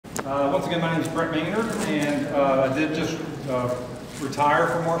Once again, my name is Brent Maynard, and I did just retire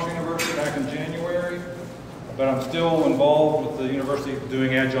from Marshall University back in January, but I'm still involved with the university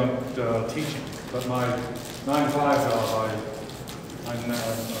doing adjunct teaching. But my 9-to-5 job, I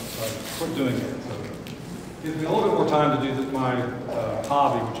quit doing it. So it gives me a little bit more time to do my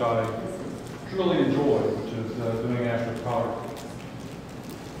hobby, which I truly enjoy, which is doing astrophotography.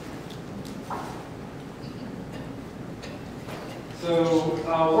 So what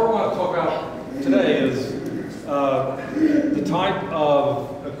I want to talk about today is the type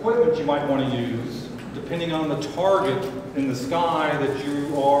of equipment you might want to use depending on the target in the sky that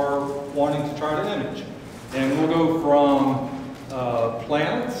you are wanting to try to image. And we'll go from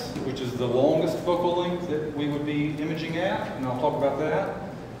planets, which is the longest focal length that we would be imaging at, and I'll talk about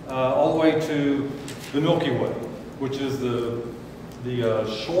that, all the way to the Milky Way, which is the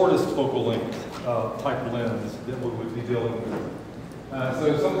shortest focal length type lens that we would be dealing with.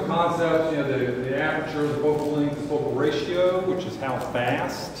 So some of the concepts, the aperture, the focal length, the focal ratio, which is how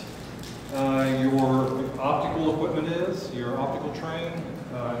fast your optical equipment is, your optical train,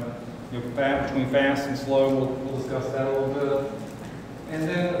 between fast and slow, we'll discuss that a little bit. And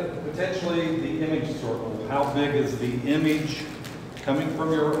then potentially the image circle, how big is the image coming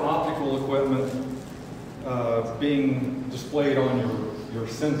from your optical equipment being displayed on your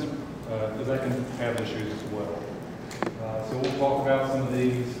sensor, because that can have issues as well. So we'll talk about some of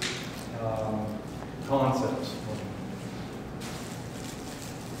these concepts.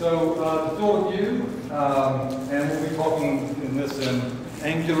 So the field of view, and we'll be talking in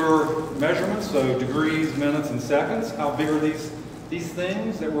angular measurements, so degrees, minutes, and seconds. How big are these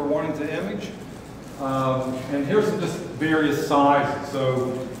things that we're wanting to image? And here's some just various sizes.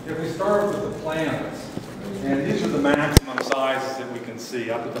 So if we start with the planets, and these are the maximum sizes that we can see,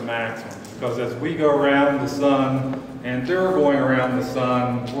 up at the maximum, because as we go around the sun, and they're going around the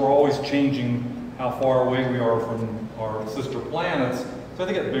sun, we're always changing how far away we are from our sister planets, so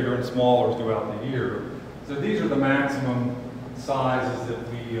they get bigger and smaller throughout the year. So these are the maximum sizes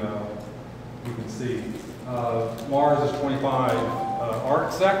that we can see. Mars is 25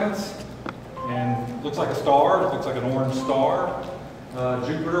 arc seconds, and looks like a star. It looks like an orange star.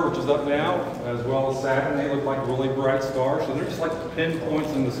 Jupiter, which is up now, as well as Saturn, they look like really bright stars. So they're just like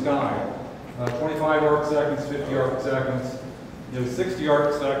pinpoints in the sky. 25 arc seconds, 50 arc seconds. 60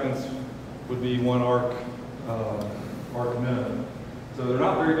 arc seconds would be 1 arc minute. So they're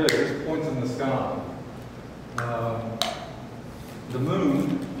not very big, they're just points in the sky. The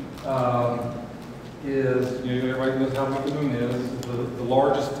moon is, everybody knows how big the moon is. The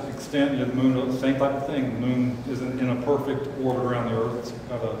largest extent, the moon, same type of thing. The moon isn't in a perfect orbit around the Earth. It's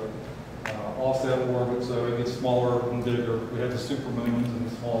got a offset orbit, so it gets smaller and bigger. We have the supermoons and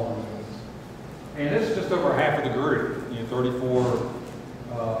the smaller moons. And it's just over half a degree, 34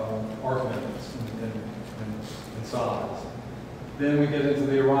 arc minutes in size. Then we get into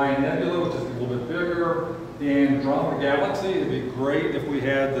the Orion Nebula, which is a little bit bigger. The Andromeda Galaxy, it'd be great if we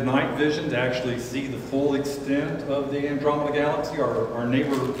had the night vision to actually see the full extent of the Andromeda Galaxy, our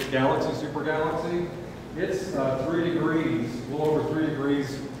neighbor galaxy, super galaxy. It's 3 degrees, a little over 3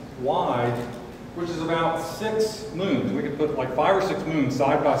 degrees wide, which is about 6 moons. We could put like 5 or 6 moons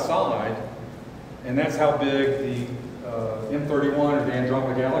side by side, and that's how big the M31 of the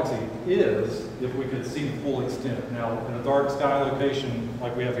Andromeda Galaxy is if we could see the full extent. Now, in a dark sky location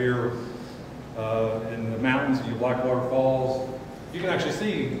like we have here in the mountains, Blackwater Falls, you can actually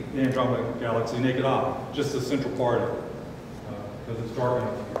see the Andromeda Galaxy naked eye, just the central part of it, because it's dark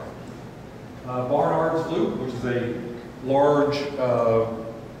enough here. Barnard's Loop, which is a large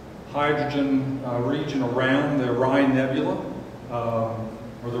hydrogen region around the Orion Nebula,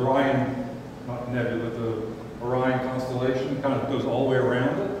 or the Orion, not nebula, the Orion constellation, kind of goes all the way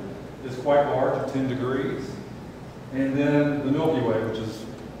around it. It's quite large, at 10 degrees. And then the Milky Way, which is,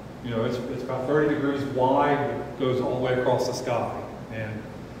 it's about 30 degrees wide, it goes all the way across the sky. And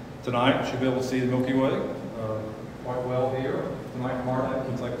tonight, you should be able to see the Milky Way quite well here. Tonight, tomorrow night, it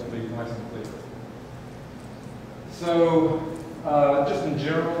looks like it's going to be nice and clear. So, just in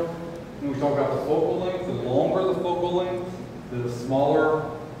general, when we talk about the focal length, the longer the focal length, the smaller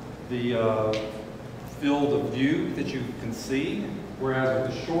the field of view that you can see, whereas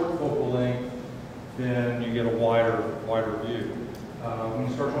with the short focal length, then you get a wider view. When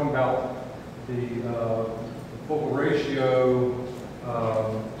you start talking about the focal ratio,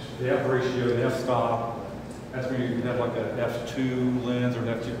 the F ratio, the f stop, that's when you have like an f2 lens or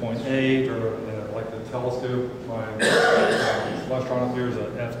an f2.8, or like the telescope. My Celestron up here is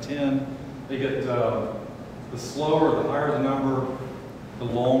an f10. They get the slower, the higher the number, the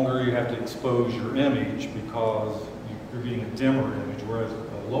longer you have to expose your image, because you're getting a dimmer image, whereas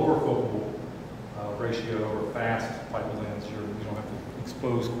a lower focal ratio or fast type of lens, you don't have to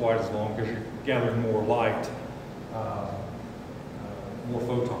expose quite as long because you're gathering more light, more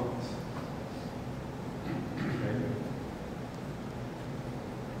photons. Okay.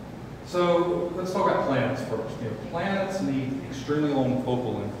 So let's talk about planets first. Planets need extremely long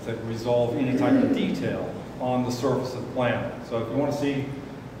focal lengths that resolve any type of detail on the surface of the planet. So if you want to see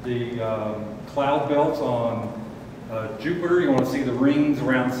the cloud belts on Jupiter, you want to see the rings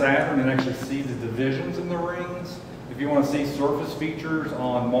around Saturn and actually see the divisions in the rings. If you want to see surface features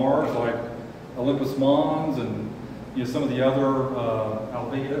on Mars, like Olympus Mons and some of the other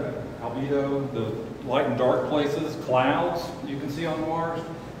albedo, the light and dark places, clouds you can see on Mars.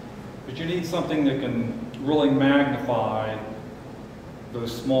 But you need something that can really magnify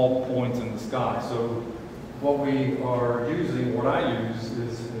those small points in the sky. So what we are using, what I use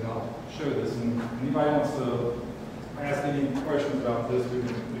is, and I'll show this, and anybody wants to ask any questions about this, we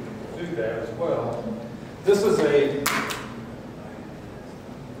can do that as well. This is a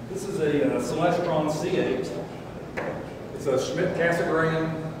Celestron C8. It's a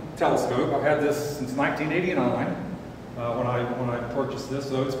Schmidt-Cassegrain telescope. I've had this since 1989 when I purchased this.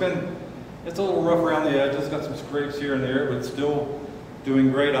 So it's a little rough around the edges, got some scrapes here and there, but it's still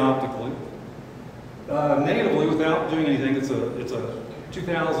doing great optically. Natively, without doing anything, it's a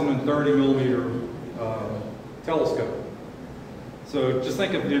 2030 millimeter telescope. So just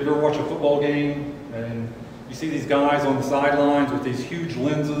think of, if you ever watch a football game and you see these guys on the sidelines with these huge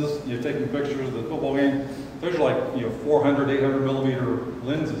lenses, taking pictures of the football game. Those are like 400, 800 millimeter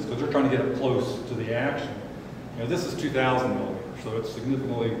lenses because they're trying to get up close to the action. This is 2,000 millimeters, so it's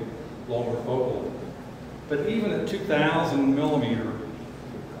significantly longer focal length. But even at 2,000 millimeter,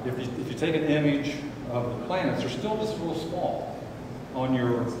 if you take an image of the planets, they're still just real small on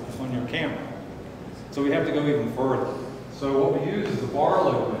your camera. So we have to go even further. So what we use is a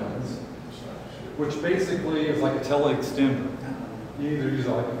Barlow lens, which basically is like a tele-extender. You either use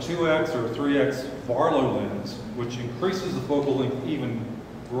like a 2x or a 3x Barlow lens, which increases the focal length even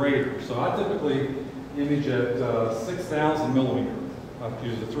greater. So I typically image at 6,000 millimeter. I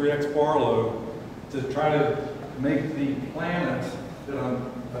use a 3x Barlow to try to make the planet that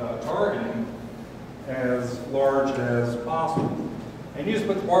I'm targeting as large as possible. And you just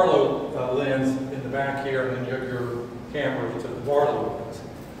put the Barlow lens in the back here, and then you have your camera to the Barlow lens.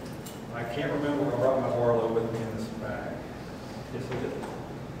 I can't remember if I brought my Barlow with me in this bag. Yes, I did.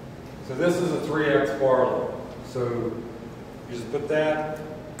 So this is a 3x Barlow. So you just put that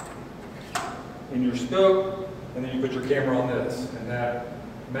in your scope, and then you put your camera on this, and that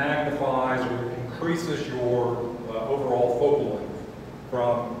magnifies or increases your overall focal length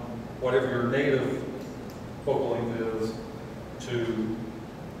from whatever your native focal length is to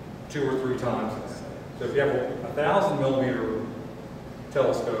 2 or 3 times that. So if you have a 1,000 millimeter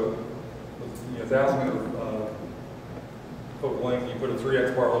telescope with 1,000 millimeter focal length, you put a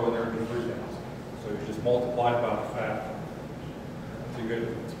 3x Barlow in there and do 3,000. So you just multiply it by a factor to get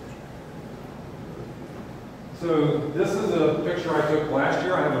it. So this is a picture I took last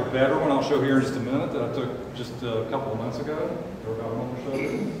year. I have a better one I'll show here in just a minute that I took just a couple of months ago, or about a month or so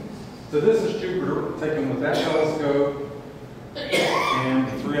ago. So this is Jupiter taken with that telescope and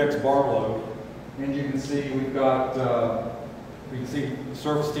the 3x Barlow. And you can see we've got, we can see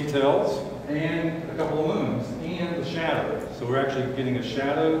surface details and a couple of moons and the shadow. So we're actually getting a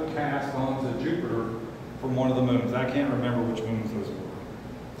shadow cast onto Jupiter from one of the moons. I can't remember which moons those were.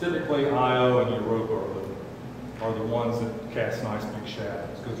 Typically Io and Europa are the ones that cast nice big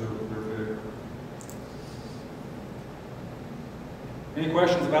shadows because they're bigger. Any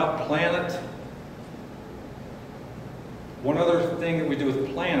questions about planet? One other thing that we do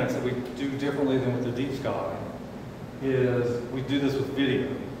with planets that we do differently than with the deep sky is we do this with video.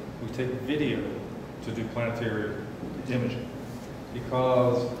 We take video to do planetary imaging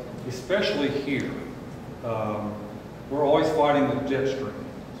because, especially here, we're always fighting the jet stream.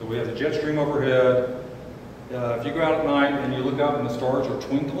 So we have the jet stream overhead. If you go out at night and you look up and the stars are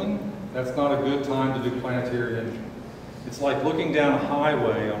twinkling, that's not a good time to do planetary imaging. It's like looking down a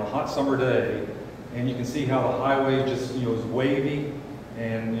highway on a hot summer day, and you can see how the highway just is wavy,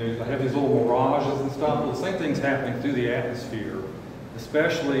 and you have these little mirages and stuff. Well, the same thing's happening through the atmosphere,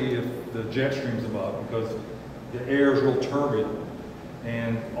 especially if the jet stream's above, because the air is real turbulent,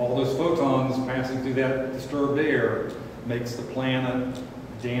 and all those photons passing through that disturbed air makes the planet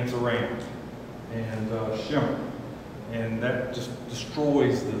dance around and shimmer, and that just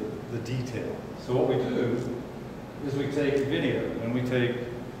destroys the detail. So what we do is we take video, and we take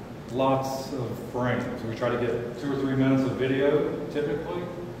lots of frames. We try to get 2 or 3 minutes of video, typically,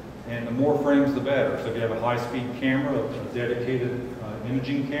 and the more frames the better. So if you have a high-speed camera, a dedicated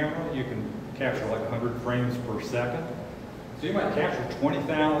imaging camera, you can capture like 100 frames per second. So you might capture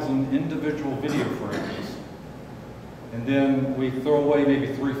 20,000 individual video frames, and then we throw away maybe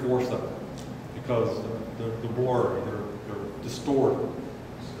 3/4 of them because they're blurry, they're distorted.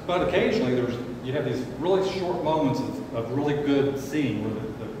 But occasionally you have these really short moments of really good seeing where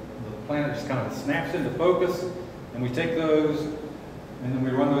the planet just kind of snaps into focus, and we take those and then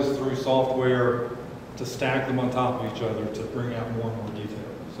we run those through software to stack them on top of each other to bring out more and more detail.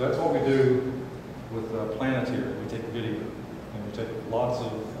 So that's what we do with Planetary. We take video and we take we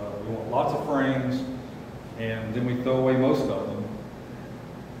want lots of frames, and then we throw away most of them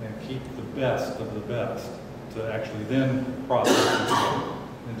and keep the best of the best to actually then process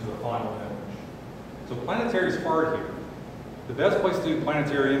into a final image. So Planetary is hard here. The best place to do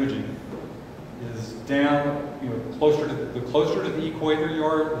planetary imaging is down, closer to the equator you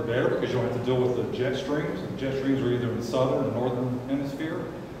are, the better, because you don't have to deal with the jet streams. The jet streams are either in the southern or northern hemisphere,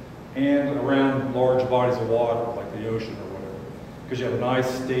 and around large bodies of water, like the ocean or whatever, because you have a nice,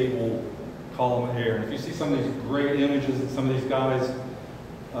 stable column of air. And if you see some of these great images that some of these guys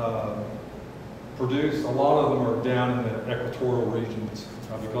produce, a lot of them are down in the equatorial regions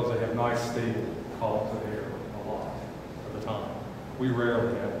because they have nice, stable columns of air a lot of the time. We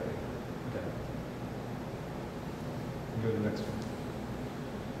rarely have it. Okay. Go to the next one.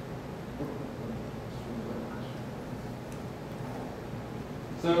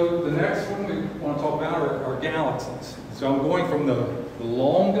 So the next one we want to talk about are galaxies. So I'm going from the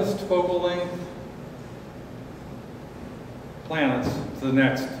longest focal length planets to the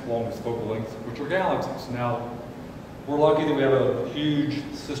next longest focal length, which are galaxies. Now, we're lucky that we have a huge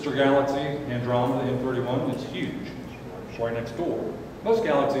sister galaxy, Andromeda M31. It's huge. It's right next door. Most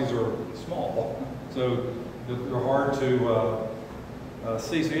galaxies are small, so they're hard to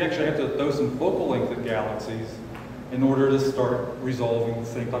see. So you actually have to throw some focal length at galaxies in order to start resolving the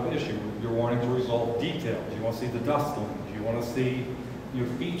same type of issue. You're wanting to resolve details. You want to see the dust lanes. You want to see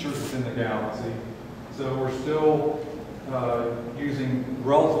features within the galaxy. So we're still using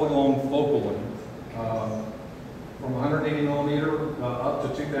relatively long focal length, from 180 millimeter up to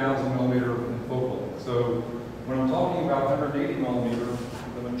 2,000 millimeter in focal length. So when I'm talking about 180 millimeter,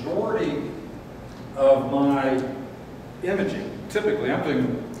 the majority of my imaging, typically I'm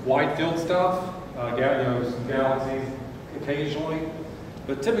doing wide field stuff, some galaxies occasionally,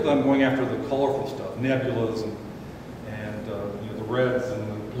 but typically I'm going after the colorful stuff, nebulas and the reds and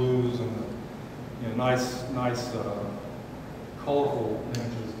the blues and the nice colorful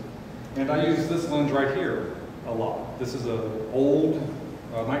images. And I use this lens right here a lot. This is an old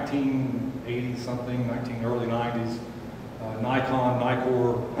 1980 something, early 90s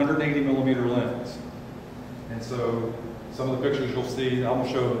Nikkor 180 millimeter lens. And so some of the pictures you'll see, I'm going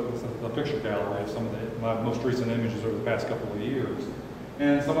to show a picture gallery of some of my most recent images over the past couple of years.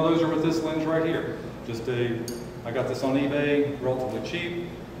 And some of those are with this lens right here. I got this on eBay, relatively cheap.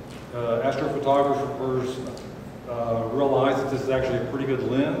 Astrophotographers realize that this is actually a pretty good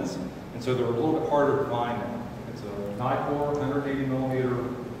lens, and so they're a little bit harder to find now. It's a Nicole 180 millimeter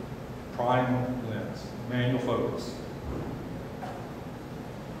prime lens, manual focus.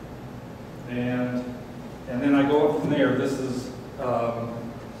 And then I go up from there. This is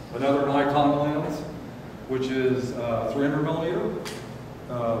another Nikon lens, which is 300 millimeter,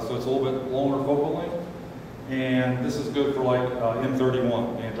 so it's a little bit longer focal length. And this is good for like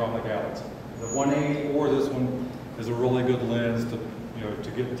M31, the Andromeda Galaxy. The 180 or this one is a really good lens to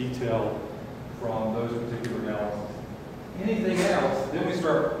get detail from those particular galaxies. Anything else, then we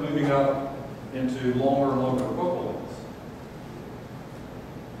start moving up into longer and longer focal lengths.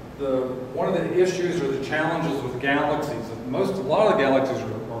 One of the issues or the challenges with galaxies, a lot of the galaxies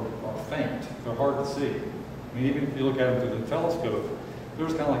are faint. They're hard to see. I mean, even if you look at them through the telescope, they're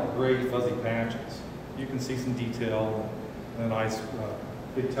just kind of like gray, fuzzy patches. You can see some detail in a nice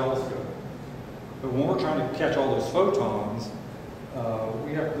big telescope. But when we're trying to catch all those photons,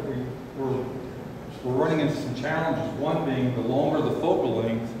 we're running into some challenges. One being the longer the focal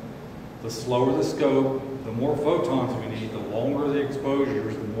length, the slower the scope, the more photons we need, the longer the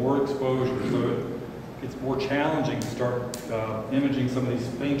exposures, the more exposure. So it's more challenging to start imaging some of these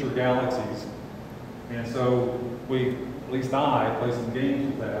fainter galaxies. And so at least I play some games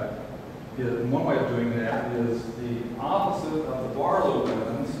with that. One way of doing that is the opposite of the Barlow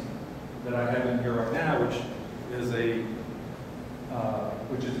lens that I have in here right now,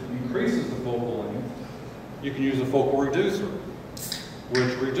 which increases the focal length. You can use a focal reducer,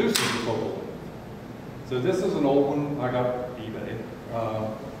 which reduces the focal length. So this is an old one I got on eBay.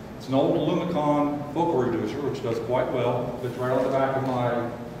 It's an old Lumicon focal reducer, which does quite well. It's right on the back of my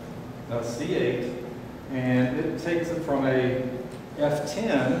C8, and it takes it from a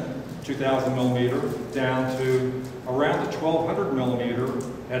f10, 2000 millimeter, down to around the 1200 millimeter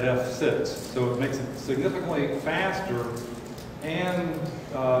at f6. So it makes it significantly faster and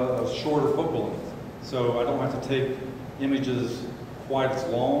a shorter focal length. So I don't have to take images quite as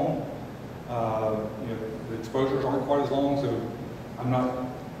long. The exposures aren't quite as long, so I'm not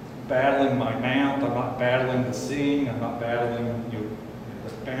battling my mount, I'm not battling the seeing, I'm not battling the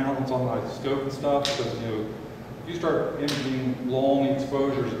balance on my scope and stuff, because if you start imaging long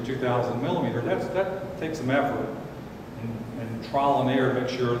exposures at 2000 millimeter, that takes some effort and trial and error to make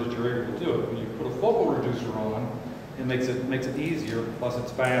sure that you're able to do it. When you put a focal reducer on, it makes it easier, plus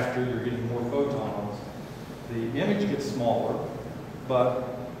it's faster, you're getting more photons. The image gets smaller, but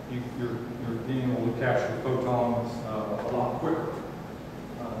you're being able to capture the photons a lot quicker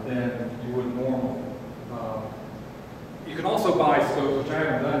than you would normally. You can also buy scopes, which I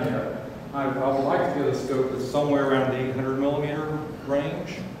haven't done yet. I would like to get a scope that's somewhere around the 800 millimeter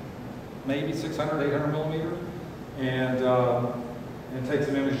range, maybe 600, 800 millimeter, and take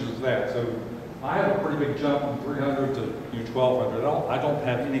some images of that. So I have a pretty big jump from 300 to 1200. I don't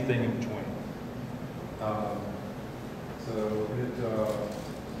have anything in between.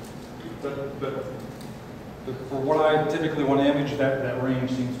 But for what I typically want to image, that range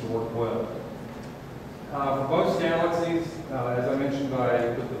seems to work well. For most galaxies, as I mentioned,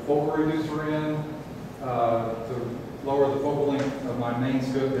 I put the focal reducer in to lower the focal length of my main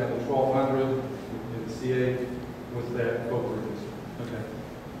scope down to 1200. The CA with that focal reducer. Okay.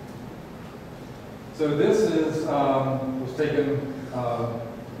 So this was taken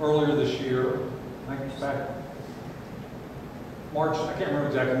earlier this year. I think back March, I can't remember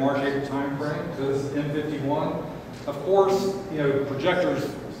exactly, March, April time frame. So this is M51. Of course, projectors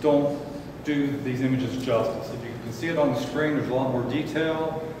don't do these images justice. If you can see it on the screen, there's a lot more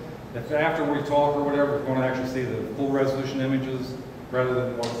detail. If after we talk or whatever, we're going to actually see the full resolution images rather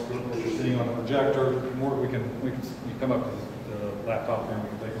than what you're seeing on the projector, you come up to the laptop here and we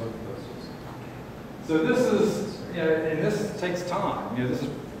can take a look at this. So this is, and this takes time. This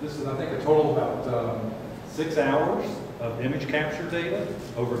is I think a total of about 6 hours of image capture data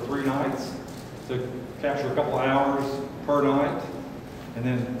over 3 nights. So capture a couple of hours per night, and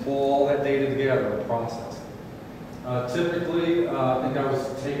then pull all that data together and process it. Typically, I think I was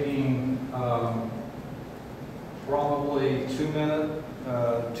taking probably 2 to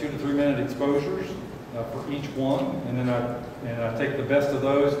 3 minute exposures for each one, and then I take the best of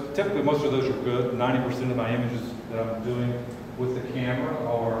those. Typically, most of those are good. 90% of my images that I'm doing with the camera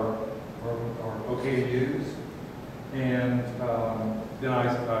are okay to use. And then I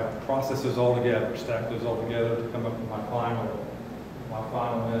process those all together, stack those all together to come up with my final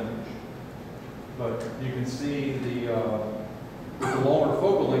image. But you can see with the longer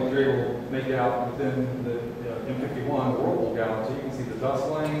focal length, you're able to make out within the M51 Whirlpool galaxy. You can see the dust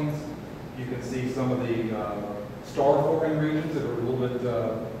lanes. You can see some of the star forming regions that are a little bit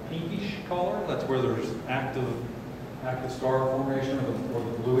pinkish color. That's where there's active star formation, or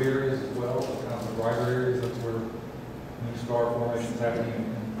the blue areas as well. Kind of the brighter areas. That's where new star formation is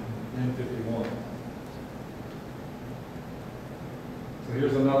happening in M51. So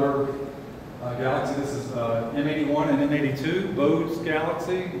here's another galaxy. This is M81 and M82, Bode's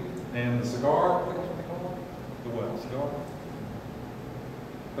galaxy, and the cigar. I think that's what they call it. The what? Cigar.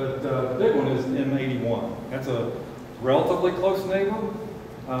 But the big one is M81. That's a relatively close neighbor,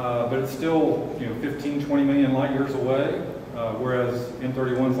 but it's still 15, 20 million light years away, whereas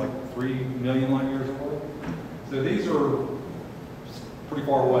M31 is like 3 million light years away. So these are pretty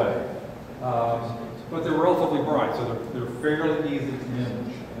far away, but they're relatively bright, so they're fairly easy to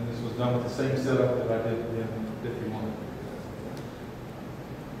image. And this was done with the same setup that I did in 51.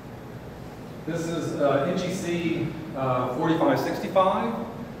 This is NGC 4565.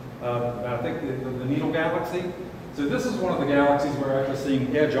 I think the Needle Galaxy. So this is one of the galaxies we're actually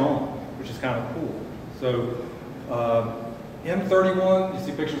seeing edge on, which is kind of cool. So M31, you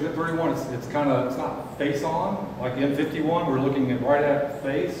see pictures of M31, it's not face on. Like M51, we're looking right at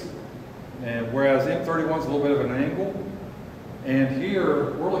face. And whereas M31 is a little bit of an angle. And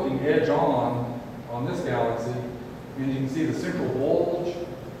here, we're looking edge on this galaxy. And you can see the central bulge,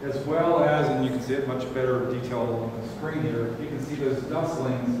 as well as, and you can see it much better detailed on the screen here, you can see those dust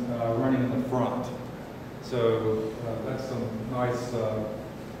lanes running in the front. So that's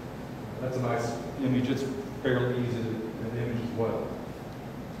a nice image. It's fairly easy to image as well.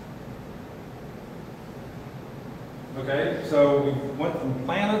 Okay, so we went from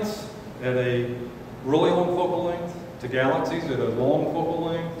planets at a really long focal length to galaxies at a long focal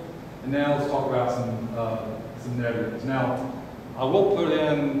length, and now let's talk about some nebulas. Now, I will put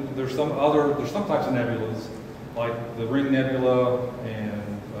in there's some types of nebulas like the Ring Nebula and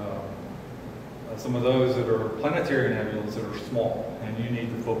some of those that are planetary nebulas that are small, and you need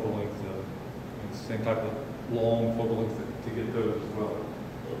the focal length, same type of long focal length to get those as well.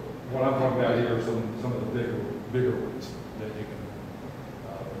 What I'm talking about here are some of the bigger ones that you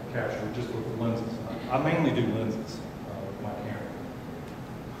can capture just with the lenses. I mainly do lenses with my camera.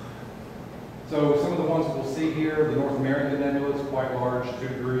 So some of the ones we'll see here, the North American Nebula is quite large, 2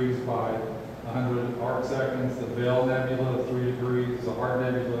 degrees by 100 arc seconds. The Bell Nebula, 3 degrees. The Hart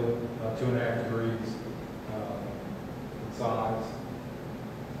Nebula, 2.5 degrees in size.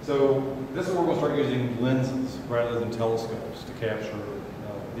 So this is where we'll start using lenses rather than telescopes to capture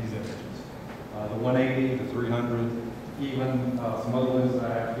these images. The 180, the 300, even some other lenses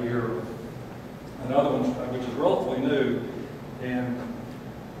I have here. Another one which is relatively new, and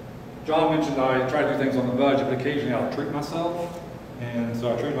John mentioned I try to do things on the budget, but occasionally I'll treat myself. And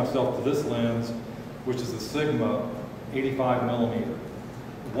so I treated myself to this lens, which is a Sigma 85 millimeter,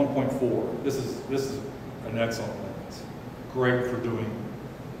 1.4. This is an excellent lens. Great for doing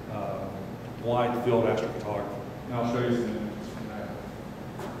wide field astrophotography. And I'll show you some images from that.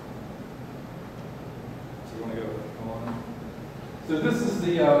 So you want to go on? So this is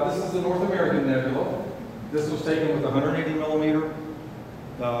the North American Nebula. This was taken with a 180 millimeter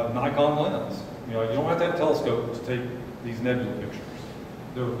Nikon lens. You know, you don't have to have a telescope to take these nebula pictures.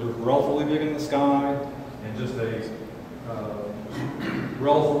 They're relatively big in the sky, and just a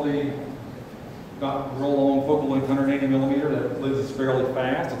relatively not real long focal length 180 millimeter. That lens is fairly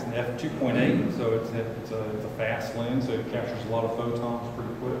fast. It's an f2.8, so it's a fast lens, so it captures a lot of photons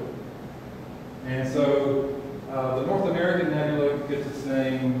pretty quick. And so the North American Nebula gets its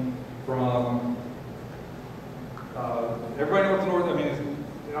name from everybody know what the North. I mean,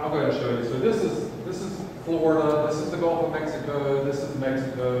 I'll go ahead and show you. So this is Florida. This is the Gulf of Mexico. This is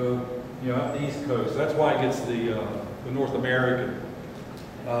Mexico. You know, up the East Coast. That's why it gets the North American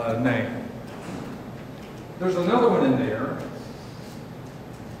name. There's another one in there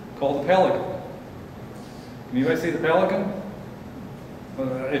called the Pelican. Anybody see the Pelican?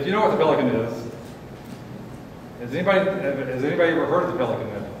 If you know what the Pelican is, has anybody ever heard of the Pelican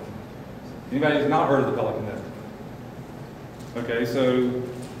Nebula? Anybody who's not heard of the Pelican Nebula? Okay, so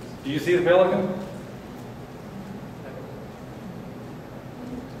do you see the Pelican?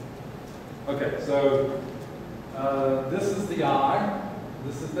 Okay, so this is the eye,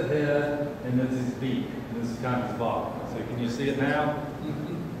 this is the head, and this is his beak, and this is kind of his body. So can you see it now?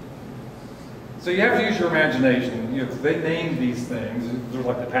 So you have to use your imagination. You know, they name these things. There's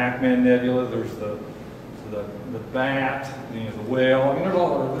like the Pac-Man Nebula. There's the bat. You know, the whale. I mean, there's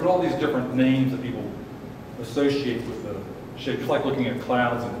all these different names that people associate with the shape. Just like looking at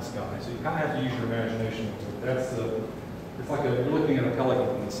clouds in the sky. So you kind of have to use your imagination. It's like you're looking at a pelican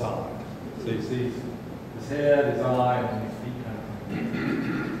from the side. So you see his head, his eye, and his feet kind of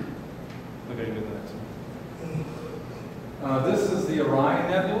thing. Okay, good next. This is the Orion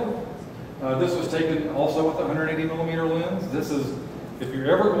Nebula. This was taken also with a 180 millimeter lens. This is, if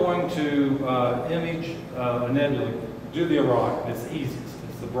you're ever going to image a nebula, do the Orion. It's the easiest.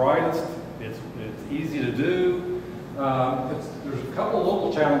 It's the brightest. It's easy to do. There's a couple of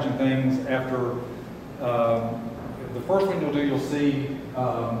local challenging things after the first one you'll do. You'll see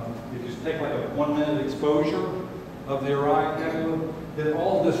if you take like a 1 minute exposure of the Orion Nebula, then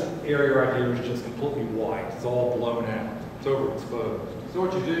all this area right here is just completely white. It's all blown out. It's overexposed. So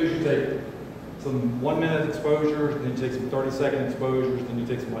what you do is you take some 1 minute exposures, then you take some 30-second exposures, then you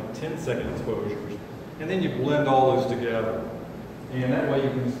take some like 10-second exposures, and then you blend all those together. And that way you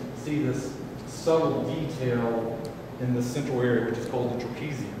can see this subtle detail in the central area, which is called the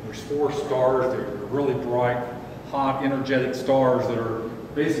trapezium. There's 4 stars there. They're really bright, hot, energetic stars that are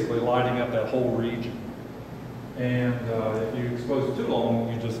basically lighting up that whole region. And if you expose it too long,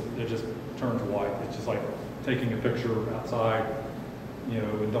 it just turns white. It's just like taking a picture outside, you know,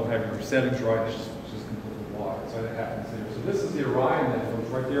 and don't have your settings right. It's just completely white. So that happens there. So this is the Orion Nebula. It's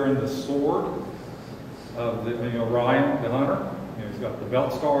right there in the sword of the Orion, the hunter. You know, he's got the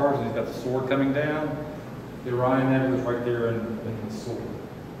belt stars, and he's got the sword coming down. The Orion Nebula is right there in the sword.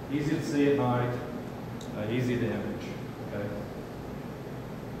 Easy to see at night, easy to image. Okay.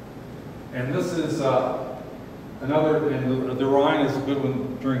 And this is another, and the Orion is a good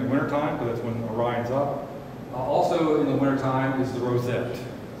one during the wintertime, because that's when Orion's up. Also in the wintertime is the Rosette.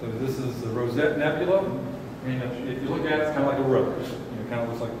 So this is the Rosette Nebula, and if you look at it, it's kind of like a rose. You know, it kind of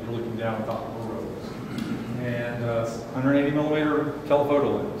looks like you're looking down on top of a rose. And 180 millimeter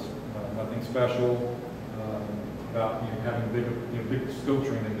telephoto lens. Nothing special about having a big scope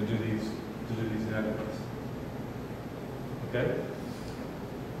training to do these nebulas. Okay.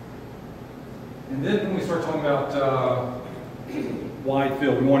 And then when we start talking about wide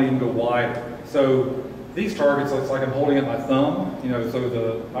field, we want to even go wider. So these targets, it's like I'm holding up my thumb, you know,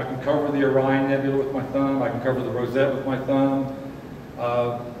 so I can cover the Orion Nebula with my thumb, I can cover the Rosette with my thumb.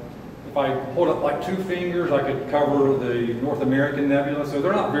 If I hold up like 2 fingers, I could cover the North American Nebula. So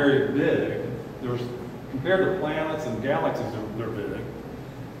they're not very big. Compared to planets and galaxies, they're big.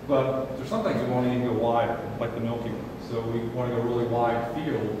 But there's some things we want to even go wider, like the Milky Way. So we want to go really wide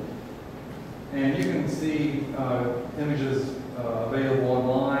field. And you can see images available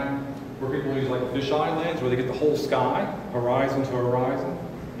online where people use like a fisheye lens, where they get the whole sky, horizon to horizon.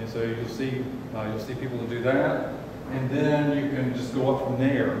 And so you'll see people that do that. And then you can just go up from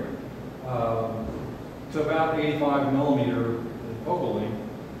there to about 85 millimeter focal length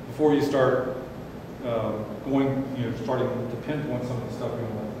before you start starting to pinpoint some of the stuff you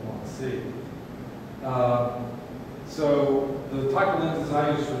want to see. So the type of lenses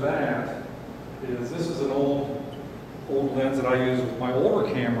I use for that is, this is an old lens that I use with my older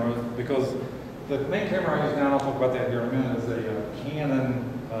camera, because the main camera I use now, and I'll talk about that here in a minute, is a Canon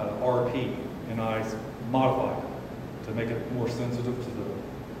RP, and I modified it to make it more sensitive to the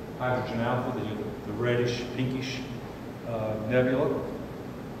hydrogen alpha, the reddish, pinkish nebula.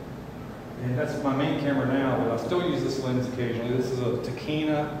 And that's my main camera now, but I still use this lens occasionally. This is a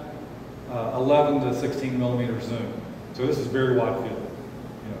Tacina 11 to 16 millimeter zoom. So this is very wide field.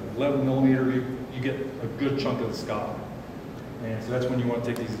 You know, 11 millimeter, you get a good chunk of the sky. And so that's when you want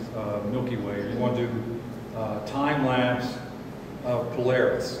to take these Milky Way. You want to do time lapse of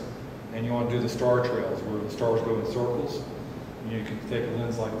Polaris, and you want to do the star trails where the stars go in circles. And you can take a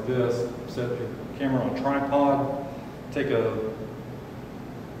lens like this, set your camera on a tripod, take a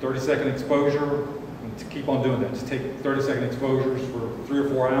 30-second exposure, and to keep on doing that. Just take 30-second exposures for 3 or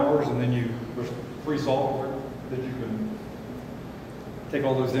 4 hours, and then there's free software that you can take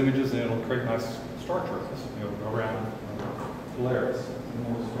all those images, and it'll create nice star trails, you know, around Polaris and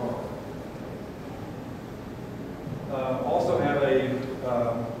more stars. Also have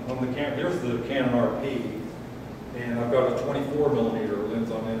on the camera, here's the Canon RP, and I've got a 24 millimeter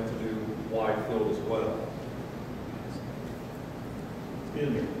lens on it to do wide field as well.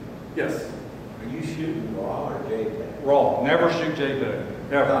 Excuse me. Yes. Are you shooting RAW or JPEG? RAW. Never shoot JPEG.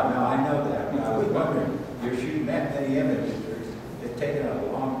 Never. No, I know that. I was wondering, you're shooting that many images. It's taking a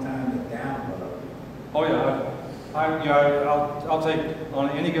long time to download. Oh yeah. I'll take, on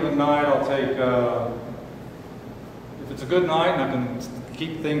any given night, I'll take, if it's a good night and I can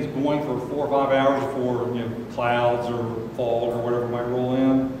keep things going for 4 or 5 hours before, you know, clouds or fog or whatever might roll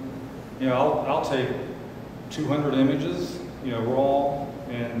in, you know, I'll take 200 images, you know, raw,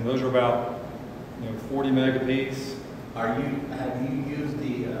 and those are about, you know, 40 meg apiece. Have you used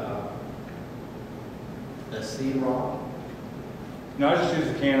the C-RAW? No, I just use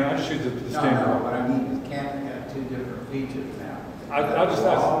the Canon. I just use the standard. No, but I mean, the Canon got 2 different features now.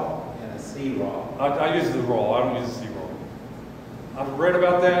 RAW and a C-RAW. I use the RAW. I don't use the C-RAW. I've read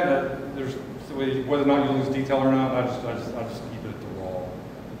about that there's whether or not you lose detail or not. I just keep it at the RAW.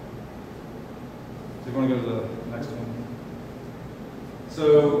 So you want to go to the next one?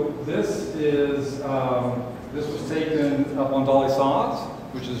 So this is this was taken up on Dolly Sods,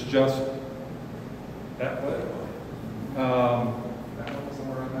 which is just that way.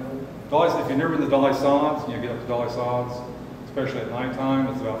 If you've never been to Dolly Sods, you get up to Dolly Sods, especially at nighttime.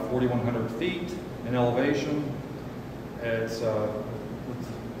 It's about 4,100 feet in elevation. It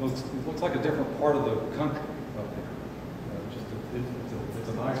looks like a different part of the country up there. It's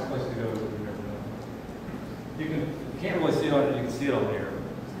a nice place to go if you've never done it. You can't really see it. You can see it on there.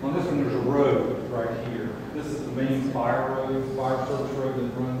 On this one, there's a road right here. This is the main fire service road that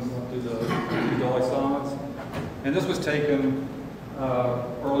runs up to the Dolly Sods. And this was taken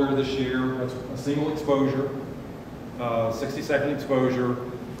earlier this year. That's a single exposure, 60-second exposure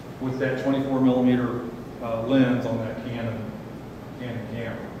with that 24 millimeter lens on that Canon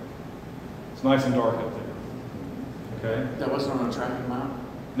camera. It's nice and dark up there. Okay? That wasn't on a tracking mount?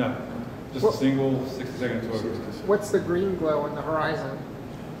 No, just a single 60-second exposure. What's the green glow on the horizon?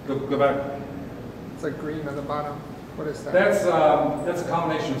 Go back. It's like green on the bottom. What is that? That's a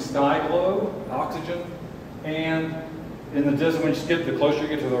combination of sky glow, oxygen, and in the distance, when you skip, the closer you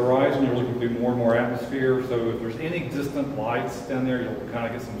get to the horizon, you're looking through more and more atmosphere. So if there's any distant lights down there, you'll kind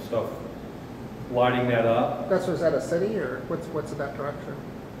of get some stuff lighting that up. Was that a city, or what's in that direction?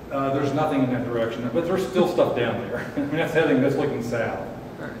 There's nothing in that direction, but there's still stuff down there. I mean, that's looking south.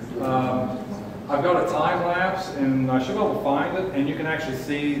 I've got a time lapse, and I should be able to find it, and you can actually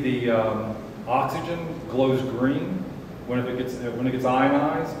see the oxygen glows green when it gets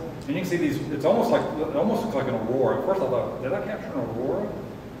ionized, and you can see these. It almost looks like an aurora. At first, I thought, did I capture an aurora?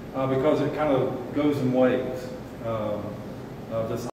 because it kind of goes in waves. This